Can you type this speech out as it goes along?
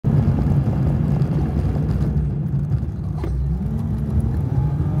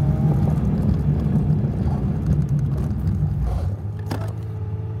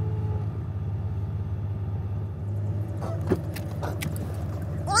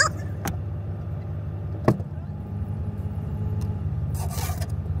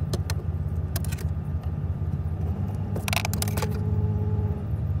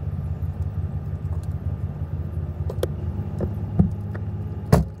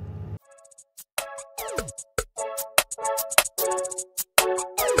If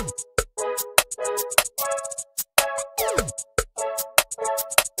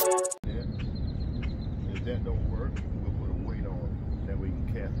that don't work, we'll put a weight on that way you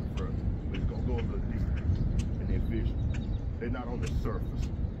can cast it further. But it's gonna go a little deeper. And then fish, they're not on the surface.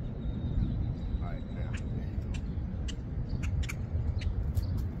 Alright, now there you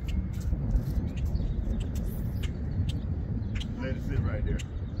go. Let it sit right there.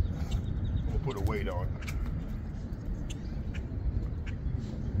 We'll put a weight on it.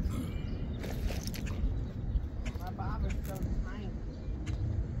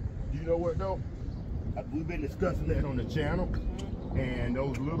 You know what though? We've been discussing that on the channel, and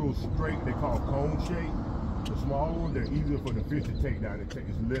those little straight, they call cone shape, the small ones, they're easier for the fish to take down. It takes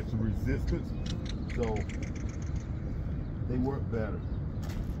less resistance, so they work better.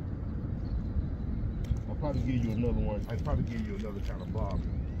 I'll probably give you another one. I'll probably give you another kind of bob.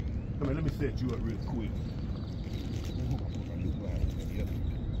 Come on, let me set you up real quick.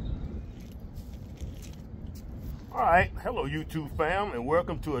 Alright, hello YouTube fam, and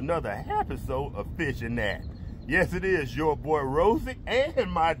welcome to another episode of Fishing That. Yes, it is your boy Rosie and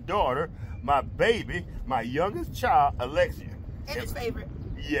my daughter, my baby, my youngest child, Alexia. And his favorite.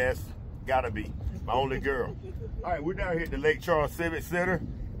 Yes, gotta be. My only girl. Alright, we're down here at the Lake Charles Civic Center,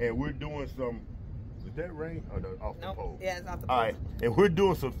 and we're doing some, is that rain? Or off the pole? Yeah, it's off the pole. Alright, and we're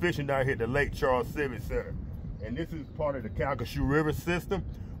doing some fishing down here at the Lake Charles Civic Center. And this is part of the Calcasieu River system,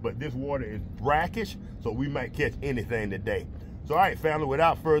 but this water is brackish, so we might catch anything today. So, all right, family,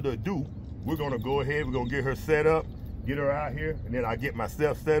 without further ado, we're gonna go ahead, we're gonna get her set up, get her out here, and then I'll get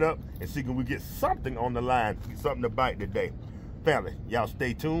myself set up and see can we get something on the line, something to bite today. Family, y'all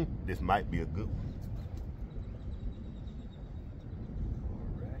stay tuned. This might be a good one.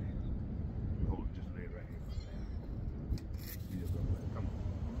 All right. Hold it, just lay it right here. Come on,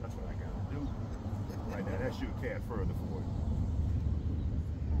 that's what I gotta do. Right now, that should cast further for you.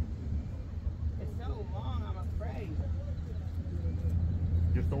 So long, I'm afraid.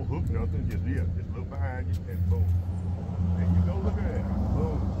 Just don't hook nothing, just look behind you and boom. There you go, look at that.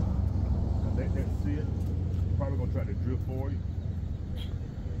 Boom. Now let that sit. Probably gonna try to drift for you.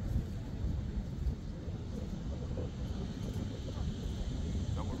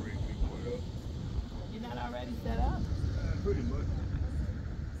 I'm gonna rig me put up. You're not already set up? Pretty much.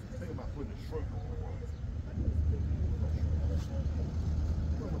 Think about putting a shrimp on.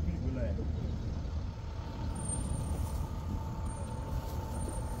 I'm gonna keep relaxed.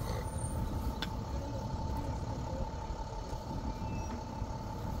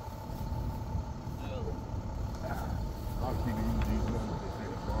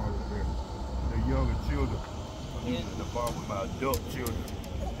 Younger children. I'm using the farm with my adult children.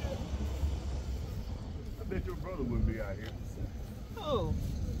 I bet your brother wouldn't be out here. Who?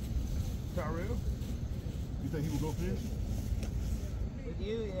 Tyrell? You think he would go fish? With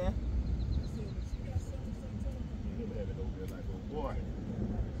you, yeah. He would have it over there like, oh boy.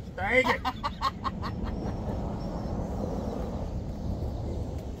 Dang it!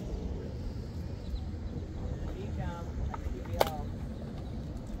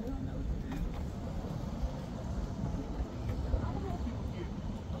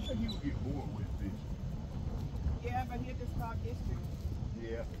 Yeah, but he'll just talk history.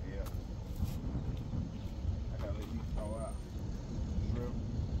 Yeah. I gotta let you thaw out. Shrimp.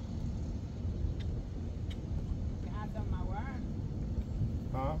 Can I have some of my worm?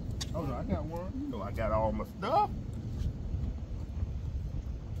 Huh? Oh no, I got one. You know I got all my stuff.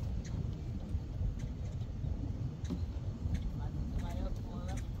 Somebody else pulling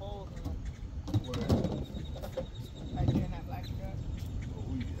up the poles and What? right there in that black truck. Oh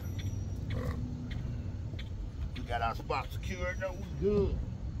yeah. We got our spot secured, though. We good.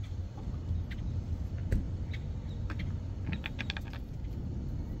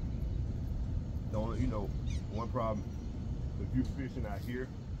 Don't, you know, one problem, if you're fishing out here,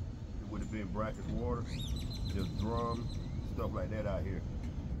 it would have been brackish water. There's drums, stuff like that out here.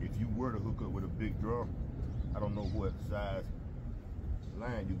 If you were to hook up with a big drum, I don't know what size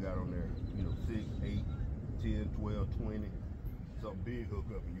line you got on there. You know, 6, 8, 10, 12, 20. Some big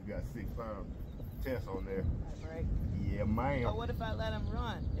hookup and you got 6 pounds test on there. Right. Yeah, man. But what if I let him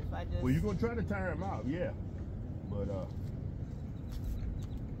run? If I just... Well, you're gonna try to tire him out, yeah.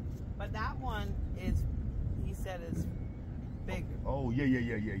 But that one is, he said, is bigger. Oh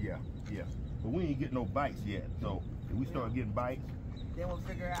yeah. But we ain't getting no bites yet. So if we start getting bites, then we'll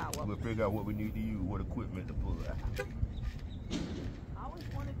figure out what we'll figure out what we need to use, what equipment to pull out. I always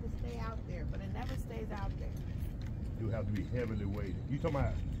wanted to stay out there, but it never stays out there. You have to be heavily weighted. You talking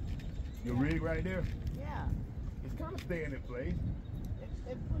about your rig right there? Yeah. It's kind of staying in place.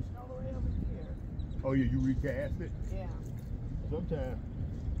 It pushed all the way over here. Oh yeah, you recast it? Yeah. Sometimes,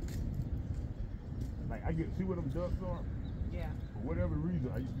 like I get, see what them ducks are? Yeah. For whatever reason,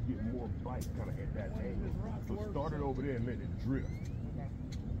 I used to get more bites kind of at that angle. So start it over there and let it drift. Okay.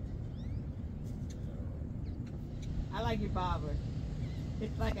 I like your bobber.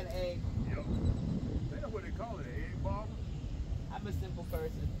 It's like an egg. Yep. That's what they call it, an egg bobber. I'm a simple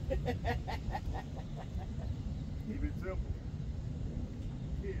person. Keep it simple.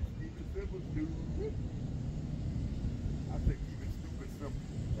 Kids, keep it simple, stupid. I say keep it stupid simple.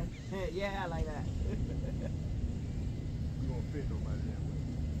 Yeah, I like that. You don't offend nobody that way.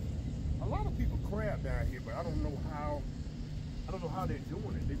 A lot of people crab down here, but I don't know how they're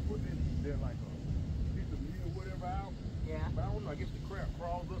doing it. They put in there like a piece of meat or whatever out. Yeah. But I don't know, I guess the crab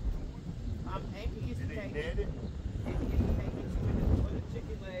crawls up to it. Amy used to And they take net it. put a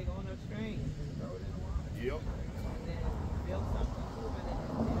chicken leg on a string and throw it in the water. Yep. And then build something to it and then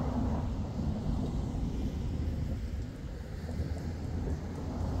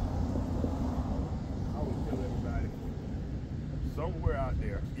I would tell everybody, somewhere out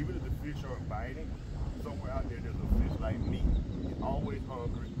there, even if the fish aren't biting, somewhere out there there's a fish like me. He's always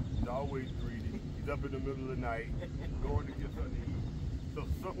hungry, he's always greedy, he's up in the middle of the night, going to get something to eat. So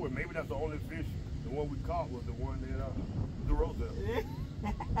somewhere, maybe that's the only fish, the one we caught was the one that, the roselle.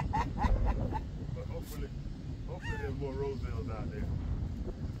 But hopefully there's more rosellas out there.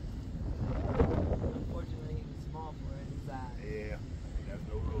 unfortunately he was small for his size. Yeah, that's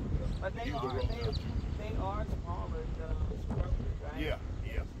no roselle. But they He was a are roselle too. smaller than croakers, right? Yeah,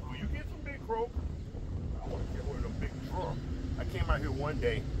 yeah. Well, you get some big croak. I want to get one of them big drum. I came out here one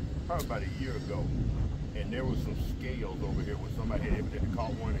day, probably about a year ago, and there was some scales over here where somebody had evidently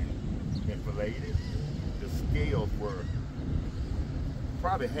caught one and filleted it. The scales were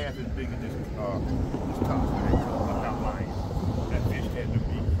probably half as big as this top outline. That fish had to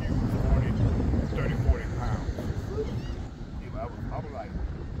be huge, 30, 40 pounds. Yeah, I was like,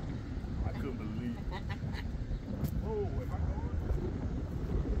 I couldn't believe it. Oh, am I going?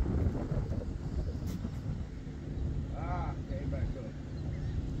 Ah, came back up.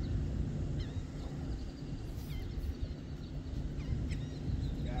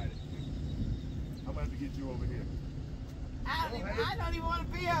 Got it. I'm about to get you over here. I don't even want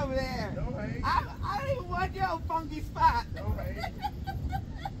to be over there. Don't hate. I don't even want your funky spot. Don't hate.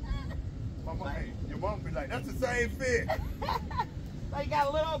 Mama, hey, your mom be like, that's the same fish. Like you got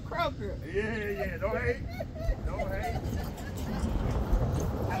a little croaker. Yeah, don't hate. Don't hate.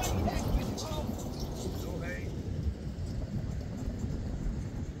 I don't eat that fish. Don't hate.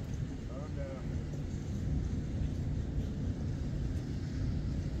 Calm down.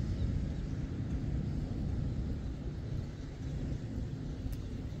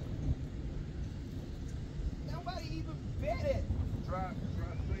 Nobody even bit it. Try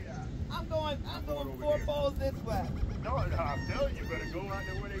straight out. I'm going over 4 here. poles this way. No, I'm telling you, better go out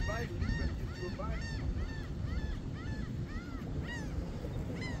there where they bite. You better get you a bite.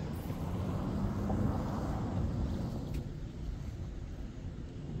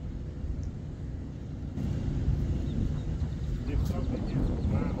 If something gets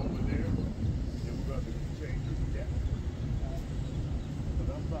mine over there, then we're going to change the depth. Because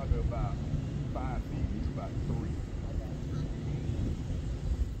I'm talking about 5 feet, he's about 3.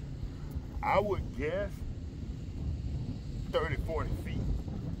 I would guess 30, 40 feet.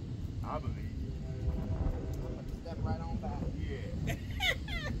 I believe. I'm gonna step right on back. Yeah.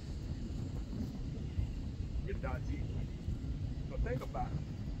 It's not deep. So think about it.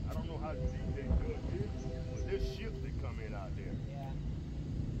 I don't know how deep they do it, but there's ships that come in out there.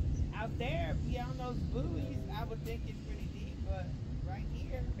 Yeah. Out there, beyond those buoys, I would think it's pretty deep, but right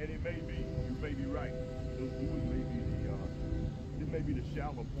here. And it may be, you may be right. Those buoys may be it may be the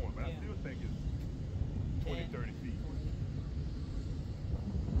shallow point, but I Yeah. still think it's 20, 30 feet.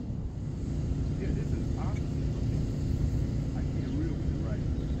 Yeah, this is opposite for me. I can't reel with it right.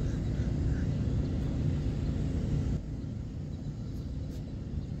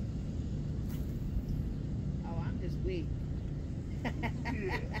 Oh, I'm just weak.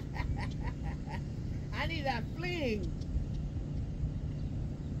 Yeah. I need that fling.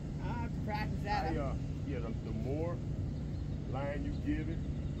 I'll have to practice that. Yeah, the more line you give it,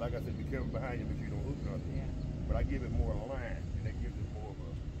 like I said, be careful behind you, make sure you don't hook nothing. Yeah. But I give it more line, and that gives it more of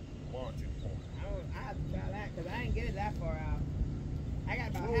a launching point. I have to try that because I didn't get it that far out. I got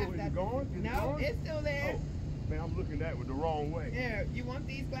about Oh, half is that. it gone? Is it No, gone? it's still there. Oh, man, I'm looking at it the wrong way. Here, you want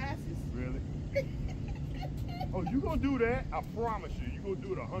these glasses? Really? Oh, you gonna do that? I promise you. You gonna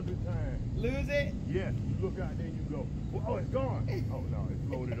do it 100 times. Lose it? Yes, you look out there and you go, oh, it's gone. Oh, no, it's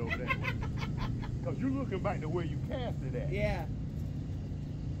floated over that way. Because you're looking back to where you cast it at. Yeah.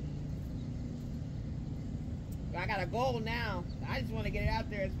 I got a goal now. I just want to get it out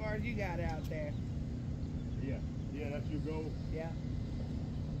there as far as you got it out there. Yeah, that's your goal. Yeah.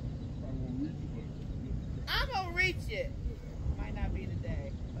 Probably won't reach it, but I'm gonna reach it. Might not be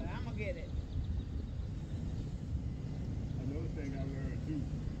today, but I'm gonna get it. another thing I learned too,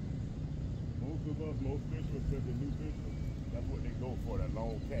 most fishermen, especially new fishermen, that's what they go for, that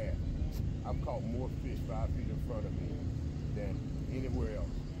long cast. I've caught more fish 5 feet in front of me than anywhere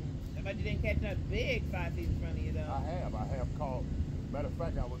else. But you didn't catch nothing big 5 feet in front of you though. I have caught, matter of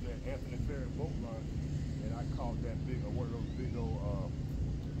fact, I was at Anthony Ferry boat launch and I caught that big, one of those big old,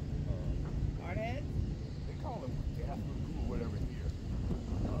 Hardheads? they call them Casper or whatever here,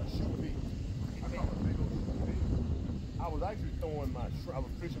 shoot fish. I caught a big old shoot fish. I was actually throwing I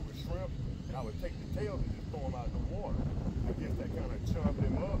was fishing with shrimp and I would take the tails and just throw them out in the water. I guess that kind of chummed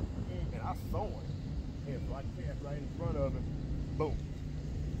him up and I saw it. And so I cast right in front of him, boom.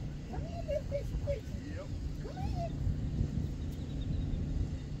 Come here, this fish quick. Yep. Come here.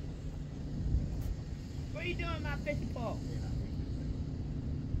 What are you doing with my fishing pole?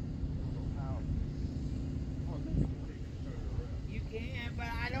 You can, but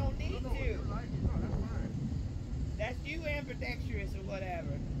I don't need to. That's you ambidextrous or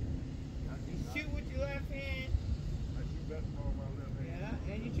whatever. You shoot with your left hand. I shoot basketball with my left hand.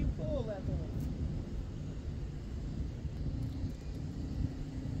 Yeah, and you shoot full left hand.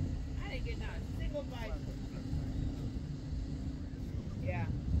 I didn't get not a single bite. Yeah.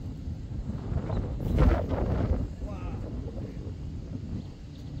 Wow.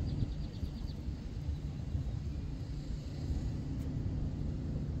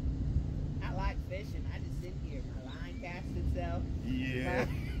 I like fishing. I just sit here. My line casts itself. Yeah.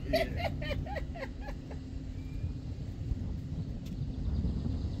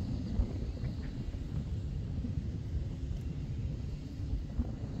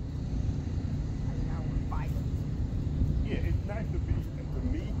 Yeah, it's nice to be, to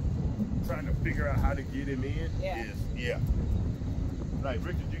me, trying to figure out how to get him in is, like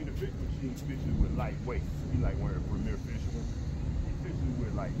Richard Jean, the fish machine fishes with light weights. He like one of the premier fishermen. He fishes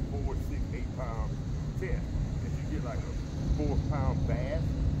with like 4, 6, 8 pound test. If you get like a 4-pound bass,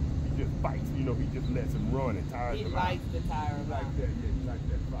 he just bites, he just lets him run and tires He him likes out. the tire He likes that, yeah, he likes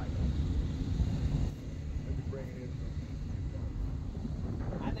that fight. Let me bring it in.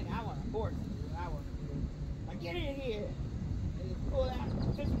 I think I want a horse. That's what I want to do. Like, get in here. And just pull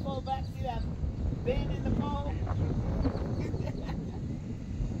that fishing pole back. See that bend in the pole?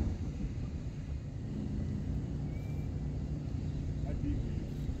 How deep are you?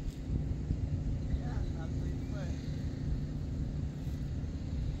 Yeah, about 3 foot.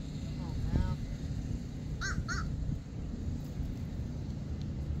 Come on now.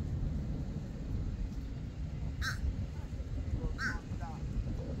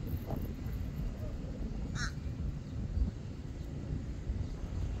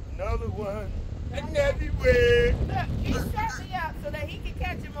 Another one. Another way. Look, he set me up so that he can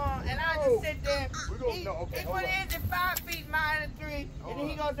catch them all, and I just sit there. We're gonna know. Okay, He hold went on. into 5 feet minus 3, and then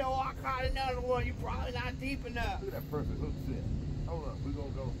he goes to walk out another one. You're probably not deep enough. Look at that perfect hook set. Hold up, we're gonna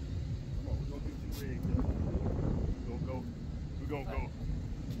go. Come on, we're gonna get you rigged up. We're gonna go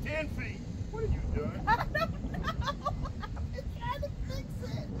 10 feet. What have you done? I don't know. I'm just trying to fix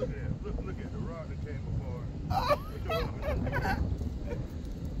it. Look at that. Look at the rod that came apart. Oh.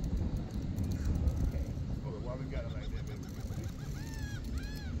 Hold on, why we got it like that, baby?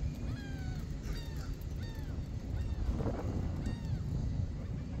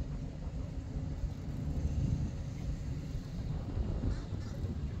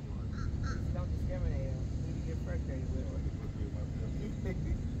 Don't discriminate him. Maybe get frustrated with him.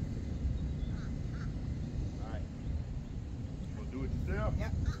 Alright. You gonna do it yourself?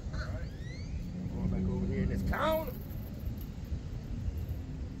 Yep. Alright. Going back over here in this counter.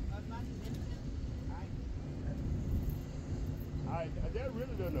 Alright, that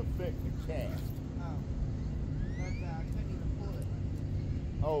really doesn't affect the cast. Oh. But I couldn't even pull it.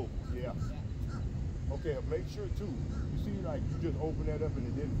 Oh, yeah. Yeah. Okay, make sure too. You see, like you just opened that up and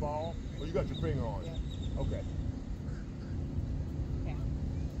it didn't fall. Or you got your finger on it. Yeah. Okay.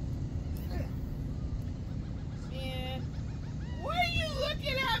 Man, what are you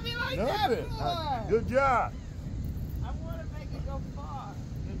looking at me like Nothing. that for? Good job. I want to make it go far.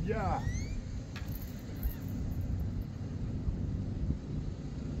 Good job.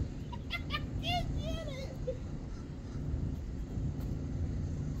 I can't get it.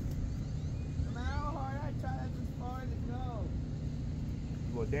 No matter how hard I try, that's as far as it goes.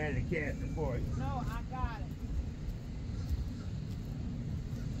 Well, daddy cast it for you. No, I got it.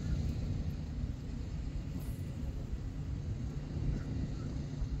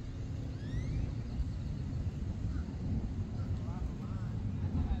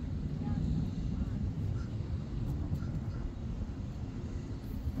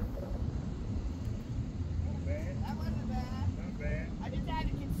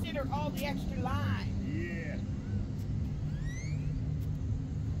 get her all the extra line. Yeah.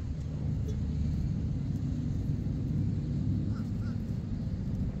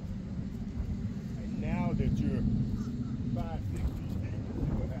 And now that you're 5, 6 feet deep, let's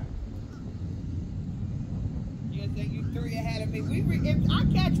see what happens. You think you 3 ahead of me? If I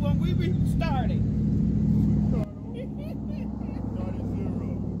catch one, we restarting. Start at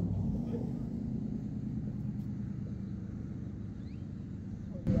 0.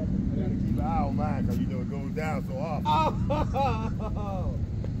 I gotta keep an eye on mine because you know it goes down so often. Oh.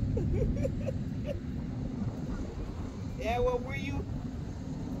 Yeah, well, when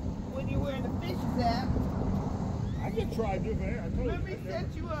you wearing the fish cap? I just try different. I told Let you. me set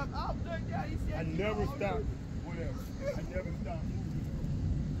you up. Oh, look, Daddy set I you never up. stop. Whatever. I never stop moving.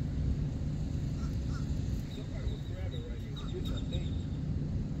 Somebody was grabbing right here. It's a thing.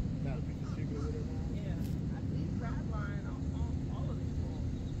 Not a piece of chicken or whatever. Yeah, I see crab line on all of these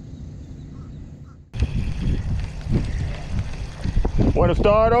balls. Want to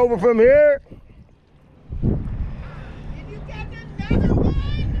start over from here? Did you catch another one?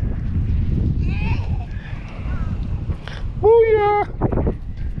 Booyah!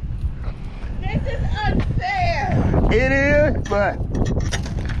 This is unfair. It is, but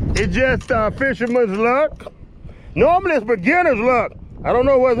it's just fisherman's luck. Normally it's beginner's luck. I don't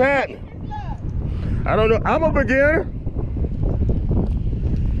know what's happening. Look, I don't know. I'm a beginner.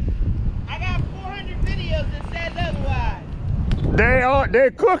 I got 400 videos that says otherwise. They're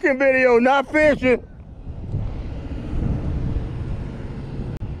cooking video, not fishing.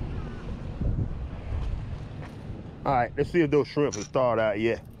 All right, let's see if those shrimp have thawed out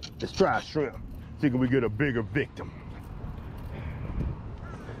yet. Let's try shrimp. See if we get a bigger victim.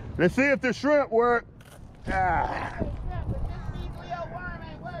 Let's see if the shrimp work. Ah. But this measly old worm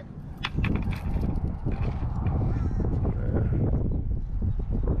ain't working.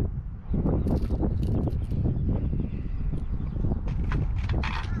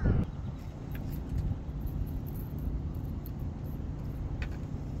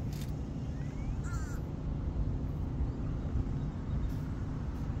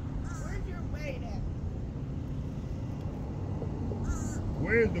 Where's your weight at?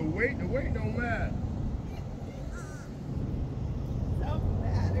 Where's the weight? The weight don't matter. Something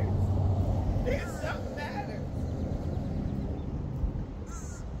matters. There's something matters.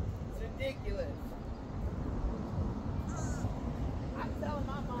 It's ridiculous. I'm telling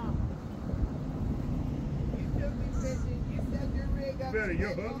my mom. You took me fishing. You set your rig up. Better, you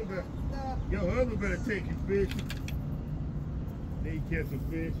your did all husband that stuff. Your husband better take you fishing. They catch some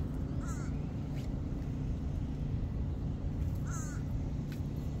fish.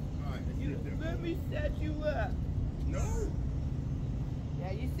 All right, let's You sit there. let me set you up. No.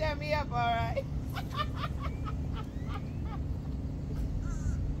 Yeah, you set me up all right.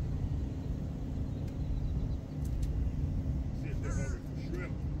 Sit there hungry for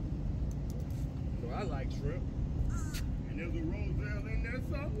shrimp. So I like shrimp. And there's a roselle in there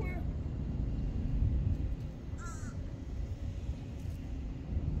somewhere.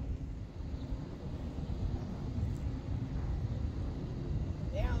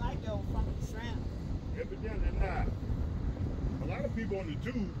 They don't like those funky shrimp. Evidently not. A lot of people on the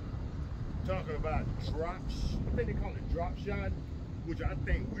tube talking about drops. I think they call it drop shot, which I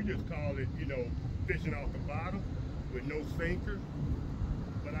think we just call it, you know, fishing off the bottom with no sinker.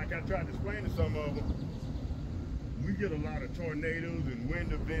 But like I tried to explain to some of them, we get a lot of tornadoes and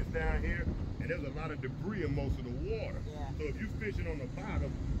wind events down here, and there's a lot of debris in most of the water. Yeah. So if you're fishing on the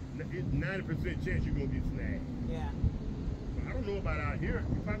bottom, it's 90% chance you're gonna get snagged. Yeah. I don't know about out here.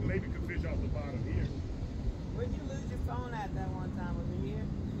 You probably maybe could fish off the bottom here. Where'd you lose your phone at that one time? Was it here?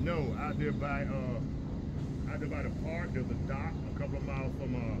 No, out there by the park. There's a dock a couple of miles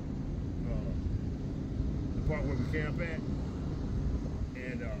from the park where we camp at,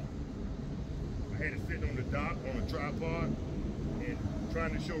 and I had it sitting on the dock on a tripod and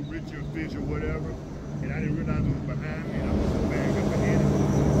trying to show Richie a fish or whatever, and I didn't realize it was behind me, and I was so bad up ahead of it.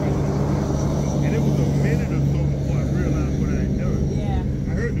 And it was a minute or so before I realized what I had done. Yeah.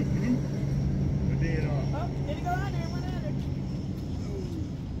 I heard the bloop, but then Oh, did it go under? It went under.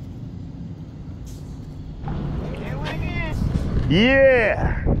 There it went again.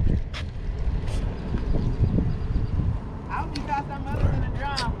 yeah. I hope you got something other than a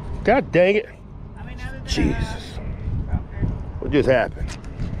drum. God dang it. I mean, other than Jesus. Okay. What just happened?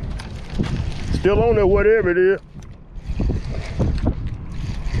 Still on there, whatever it is.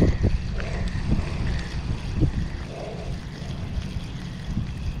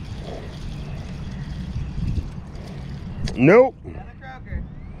 Nope. Another croaker.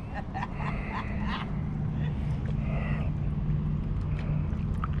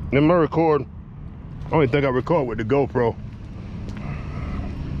 Am I recording? I don't even think I record with the GoPro.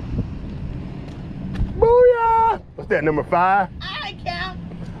 Booyah! What's that, number 5? I ain't count.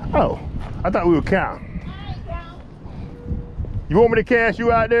 Oh, I thought we were counting. I ain't count. You want me to cash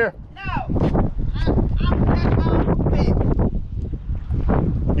you out there? No. I'm my own.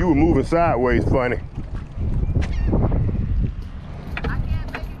 You were moving sideways, funny. I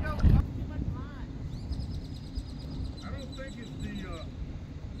can't make it go too much line. I don't think it's the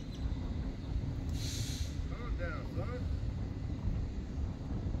calm down, son.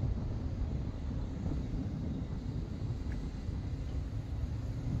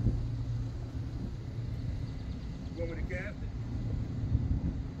 You want me to cast it?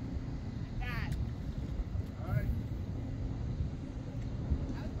 God, All right.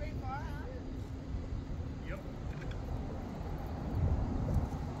 that was pretty far, huh? Yep.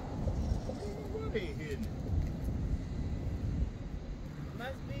 What ain't hitting it?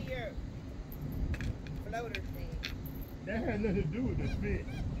 Must be your floater thing. That had nothing to do with the fish.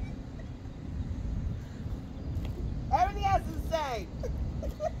 Everything else is the same.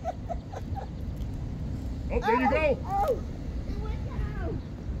 Oh, there you go. Oh, it went down.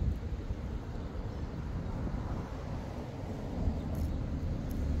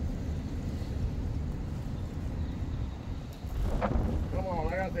 Come on,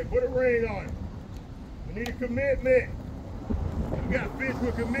 like I said, put a ring on it. We need a commitment. We got fish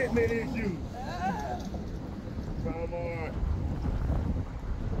with commitment issues. Come on.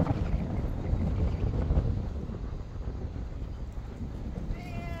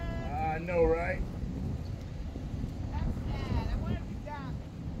 Man, I know, right? that's sad. I wanted to down.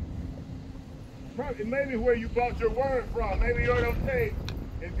 Probably, maybe where you bought your worm from. Maybe yours don't taste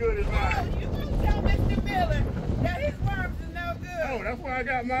as good as Oh, mine. you gonna tell Mr. Miller that his worms are no good? Oh, that's where I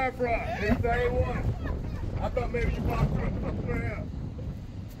got mine from. It's the same one. I thought maybe you bought from somewhere else.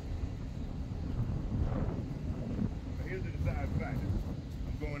 But here's the deciding factor.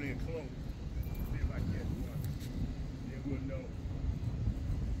 I'm going in close. See if I catch one. Then we'll know.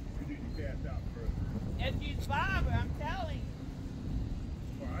 We need to cast out first. It's his barber, I'm telling you.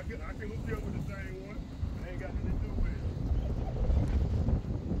 Well, I can hook you up with the same one. It ain't got nothing to do with it.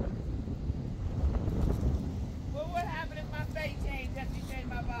 Well, what happened if my fate changed after you changed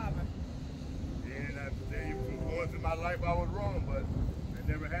my barber? And I tell you, for once in my life I was wrong, but it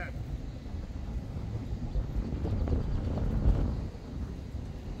never happened.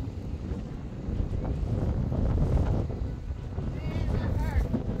 Man, that hurt.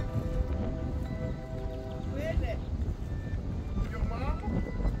 Who is it? Your mama?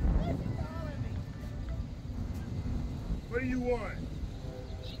 What's she calling me? What do you want?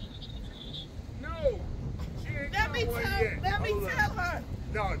 No, she ain't Let me got one tell, yet. let me Hold up. tell her.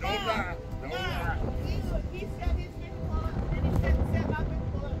 No, don't lie. Don't lie. He set his fish puller, then he set my fish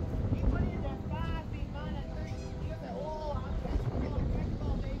puller. He put it at 5 feet, mine at 3. He said, oh, I'm catching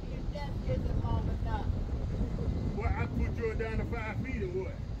on, baby, your death isn't long enough. Well, I put yours down to 5 feet or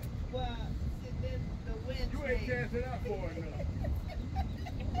what? Well, then the wind You ain't changed. casting out for enough.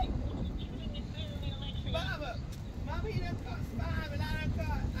 Baba, Mama, he done caught 5 and I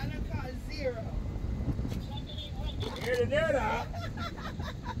done caught 0. Get that out.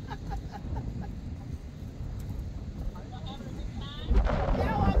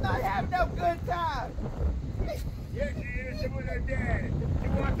 No, I'm not having no good time. Yes, she is. She with her dad. She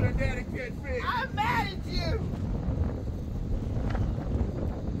watching her daddy catch fish. I'm mad at you.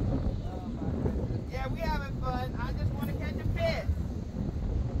 Yeah, we having fun. I just want to catch a fish.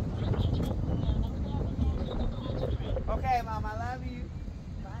 Okay, Mom, I love you.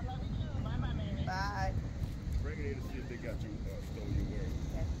 Bye. Bring it in to see if they got you, stole your word.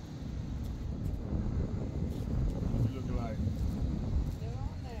 Okay. You looking like, Still on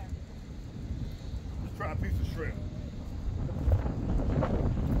there. let's try a piece of shrimp.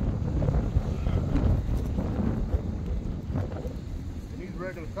 And these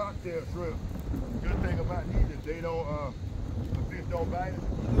regular cocktail shrimp, good thing about these is they don't, the fish don't bite it.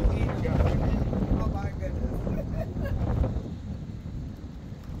 You got it. Oh my goodness.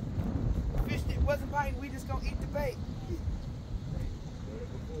 Fish that wasn't biting, we just gonna eat the bait.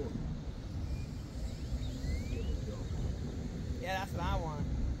 Yeah, that's what I want.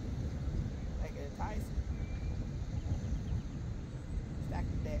 Like a Tyson. Stack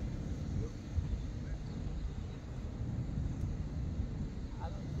the deck. I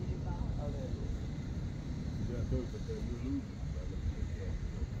don't see it now. Oh, there it is. Yeah, those, but then you're losing.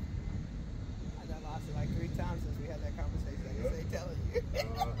 I done lost it like 3 times since we had that conversation. I guess they telling you.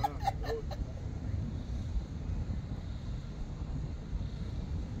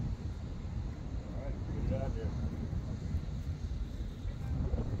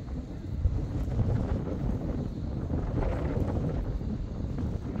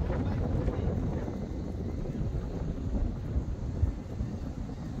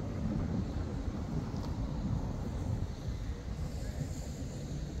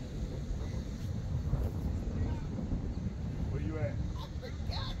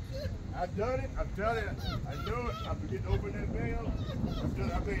 I've done it. I'm telling you. I know it. I forget to open that valve.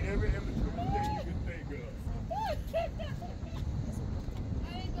 I made every immature thing you can think of. I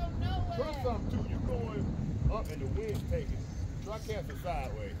ain't go nowhere. Try something too. You're going up and the wind's taking it. Try casting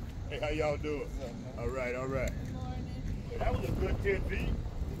sideways. Hey, how y'all doing? All right, all right. Good morning. Hey, that was a good 10 feet.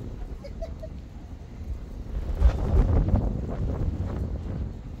 It's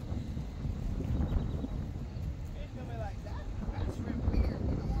gonna be like that. That shrimp weird.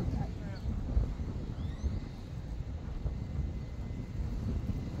 We don't want that shrimp.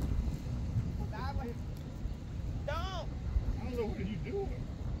 Sideways. Don't. I don't know what are you doing.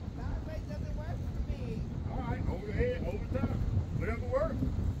 Sideways doesn't work for me. All right, over the head, over the top. Whatever works.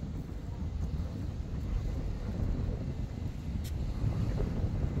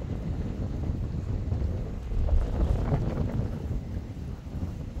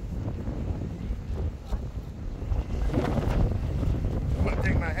 I'm gonna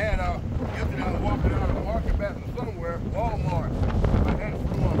take my hat off. Yesterday I was walking out of the market back from somewhere, Walmart. My hat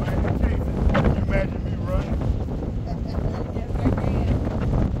flew off. I had to chase it. Can you imagine me running? Yes, I can.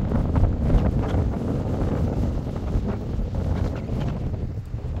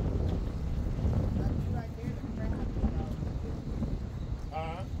 That's right there, the crab, you know.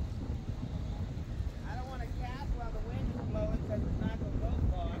 I don't want to cast while the wind is blowing because it's not going to go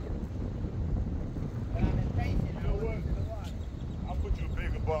far. But I'm impatient. I You know want what? to the water. I'll put you a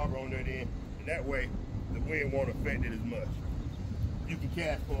bigger barber on that end, and that way the wind won't affect it as much. You can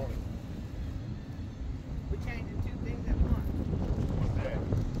cast for it. We're changing two things at once. What's that?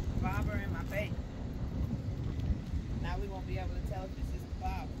 Bobber and my bait. Now we won't be able to tell if this is the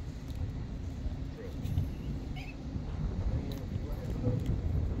bobber. Take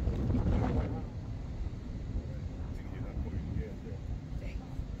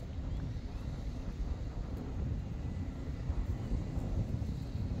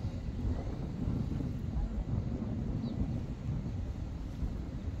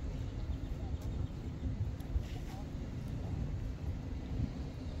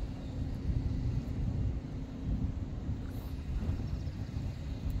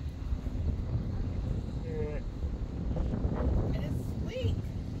and it's sweet.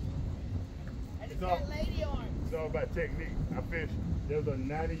 And it's got lady arms. It's all about technique. I fish. There's a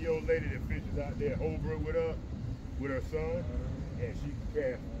 90-year-old lady that fishes out there at Holbrook with her son, and she can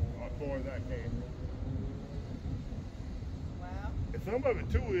cast as far as I can. Wow. And some of it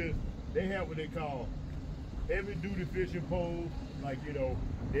too is they have what they call heavy duty fishing poles, like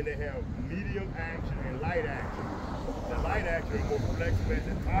then they have medium action and light action. The light action is more flexible at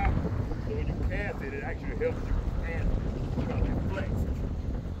the top, so when you cast it, it actually helps you cast it because it flexes.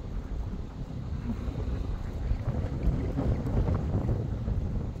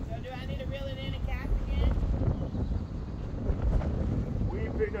 So do I need to reel it in and cast again? We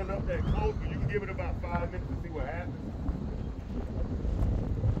ain't picking it up that close, but you can give it about 5 minutes to see what happens.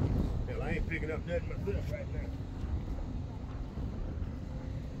 Hell, I ain't picking up nothing myself right now.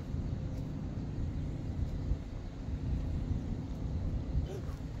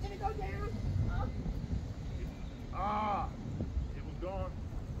 Did it go down? Ah, it was gone.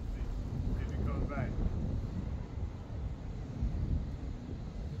 Let's see if it comes back.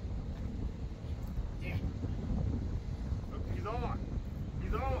 Yeah. Look, he's on.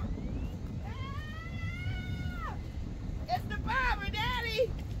 He's on. Ah! It's the bobber, Daddy.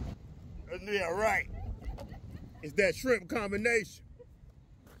 Yeah, right. It's that shrimp combination.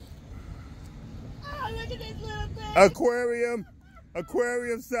 Oh, look at this little thing.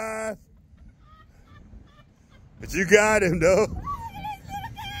 Aquarium size. But you got him though.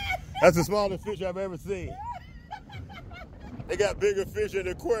 That's the smallest fish I've ever seen. They got bigger fish in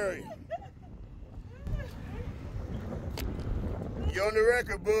the aquarium. You on the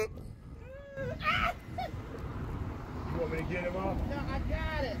record book. You want me to get him off? No, I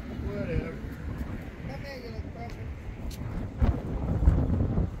got it. Whatever. That make it look perfect.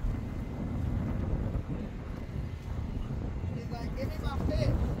 He's like, give me my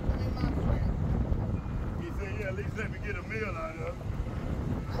fish. Give me my shrimp. He said, yeah, at least let me get a meal out of it.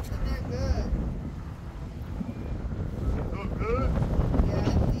 I said they're good. It look good. Yeah,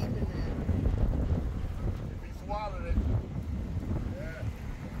 it's deep in there. If he swallowed it. Yeah.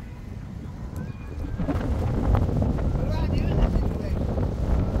 What do I do in this situation?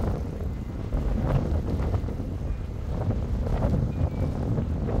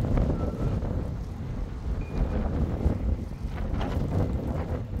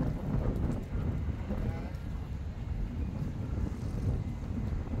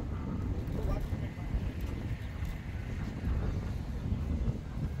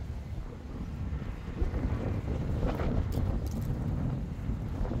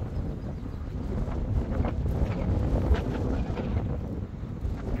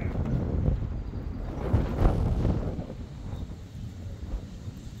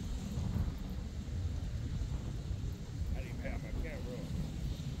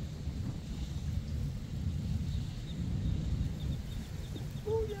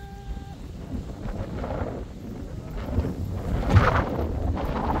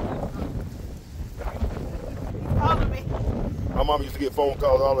 mama used to get phone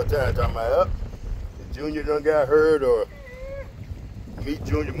calls all the time talking about, the Junior done got hurt, or meet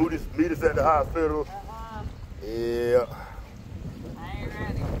Junior, meet us at the hospital. Yeah. I ain't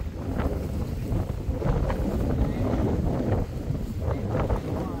ready.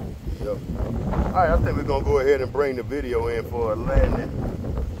 Yep. All right, I think we're gonna go ahead and bring the video in for a landing.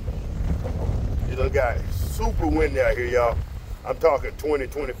 You done got super windy out here, y'all. I'm talking 20,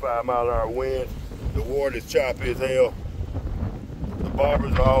 25 mile an hour winds. The water is choppy as hell. The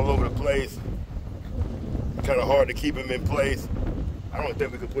barbers are all over the place. Kind of hard to keep them in place. I don't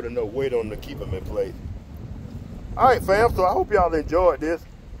think we can put enough weight on them to keep them in place. All right, fam, so I hope y'all enjoyed this.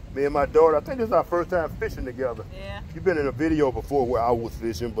 Me and my daughter, I think this is our first time fishing together. Yeah. You've been in a video before where I was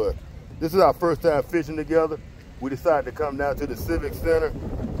fishing, but this is our first time fishing together. We decided to come down to the Civic Center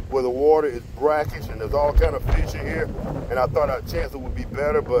where the water is brackish and there's all kind of fish in here. And I thought our chances would be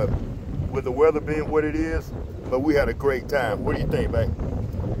better, but with the weather being what it is, but we had a great time. What do you think, babe?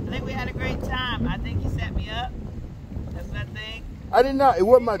 I think we had a great time. I think you set me up. That's what I think. I did not. It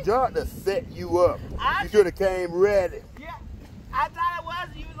wasn't my job to set you up. You should have came ready. Yeah. I thought it was.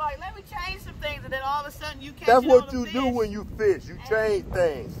 You was like, let me change some things, and then all of a sudden you catch. That's what you fish. do when you fish. You change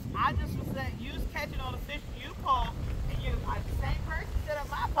things. I just was that you was catching all the fish you pull, and you like the same person set up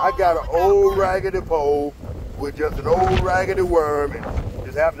my pole. I got an old raggedy pole with just an old raggedy worm, and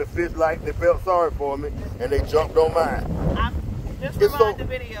just happened to fish like they felt sorry for me, and they jumped on mine. Just rewind the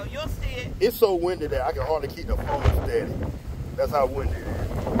video. You'll see it. It's so windy that I can hardly keep the phone steady. That's how windy it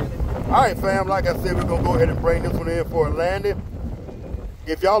is. All right, fam, like I said, we're going to go ahead and bring this one in for a landing.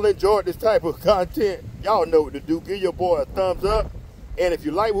 If y'all enjoyed this type of content, y'all know what to do. Give your boy a thumbs up. And if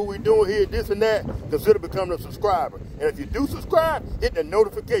you like what we're doing here, this and that, consider becoming a subscriber. And if you do subscribe, hit the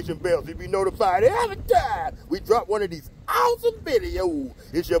notification bell so you'll be notified every time we drop one of these awesome videos.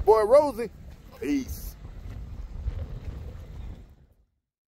 It's your boy, Rosie. Peace.